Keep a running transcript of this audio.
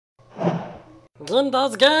Gin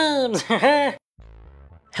does games!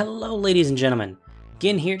 Hello ladies and gentlemen,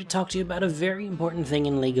 Gin here to talk to you about a very important thing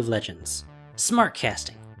in League of Legends,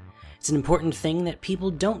 Smartcasting. It's an important thing that people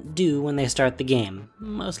don't do when they start the game,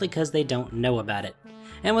 mostly because they don't know about it.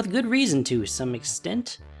 And with good reason to some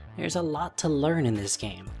extent, there's a lot to learn in this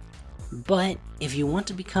game. But if you want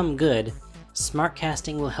to become good,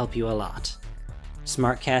 Smartcasting will help you a lot.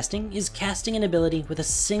 Smartcasting is casting an ability with a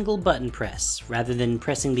single button press, rather than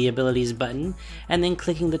pressing the abilities button and then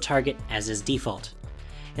clicking the target as is default.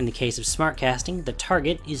 In the case of Smartcasting, the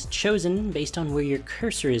target is chosen based on where your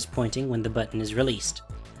cursor is pointing when the button is released.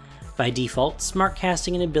 By default,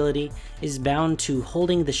 Smartcasting an ability is bound to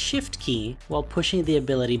holding the Shift key while pushing the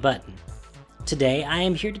ability button. Today, I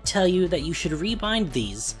am here to tell you that you should rebind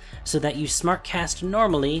these so that you Smartcast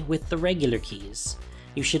normally with the regular keys.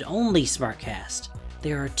 You should only Smartcast.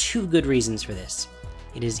 There are two good reasons for this.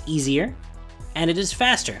 It is easier, and it is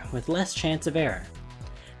faster, with less chance of error.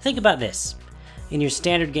 Think about this. In your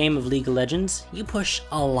standard game of League of Legends, you push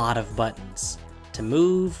a lot of buttons. To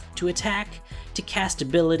move, to attack, to cast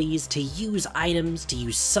abilities, to use items, to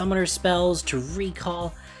use summoner spells, to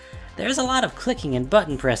recall. There's a lot of clicking and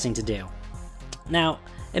button pressing to do. Now,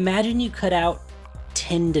 imagine you cut out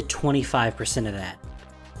 10 to 25% of that.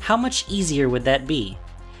 How much easier would that be?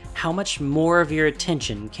 How much more of your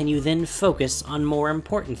attention can you then focus on more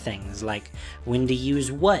important things, like when to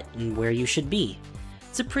use what and where you should be?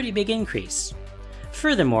 It's a pretty big increase.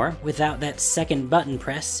 Furthermore, without that second button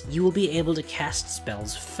press, you will be able to cast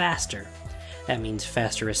spells faster. That means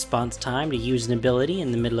faster response time to use an ability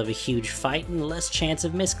in the middle of a huge fight and less chance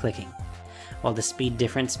of misclicking. While the speed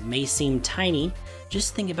difference may seem tiny,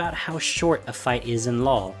 just think about how short a fight is in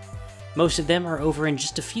LoL. Most of them are over in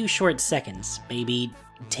just a few short seconds, maybe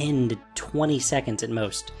 10 to 20 seconds at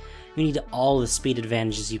most. You need all the speed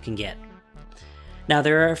advantages you can get. Now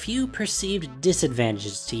there are a few perceived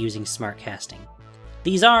disadvantages to using Smartcasting.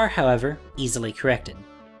 These are, however, easily corrected.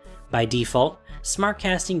 By default,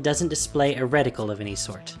 Smartcasting doesn't display a reticle of any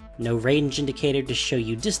sort, no range indicator to show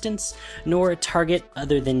you distance, nor a target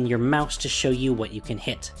other than your mouse to show you what you can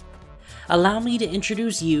hit. Allow me to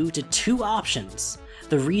introduce you to two options,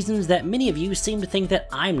 the reasons that many of you seem to think that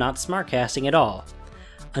I'm not Smartcasting at all.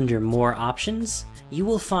 Under More Options, you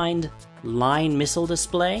will find Line Missile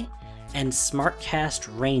Display and Smartcast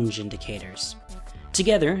Range Indicators.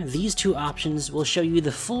 Together, these two options will show you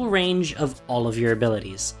the full range of all of your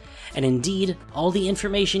abilities, and indeed all the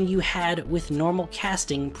information you had with normal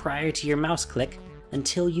casting prior to your mouse click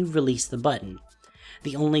until you release the button.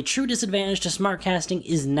 The only true disadvantage to Smartcasting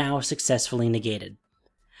is now successfully negated.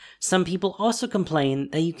 Some people also complain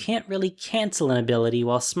that you can't really cancel an ability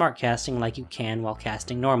while Smartcasting like you can while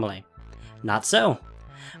casting normally. Not so.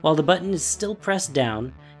 While the button is still pressed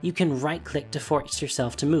down, you can right-click to force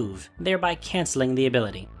yourself to move, thereby canceling the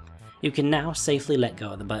ability. You can now safely let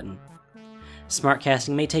go of the button.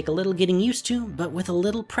 Smartcasting may take a little getting used to, but with a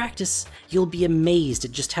little practice, you'll be amazed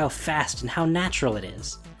at just how fast and how natural it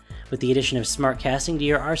is. With the addition of Smartcasting to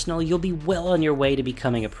your arsenal, you'll be well on your way to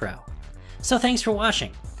becoming a pro. So thanks for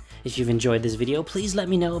watching. If you've enjoyed this video, please let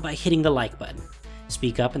me know by hitting the like button.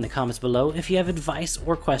 Speak up in the comments below if you have advice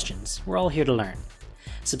or questions. We're all here to learn.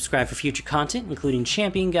 Subscribe for future content, including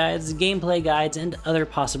champion guides, gameplay guides, and other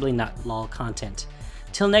possibly not LoL content.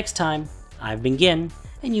 Till next time, I've been Gin,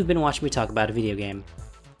 and you've been watching me talk about a video game.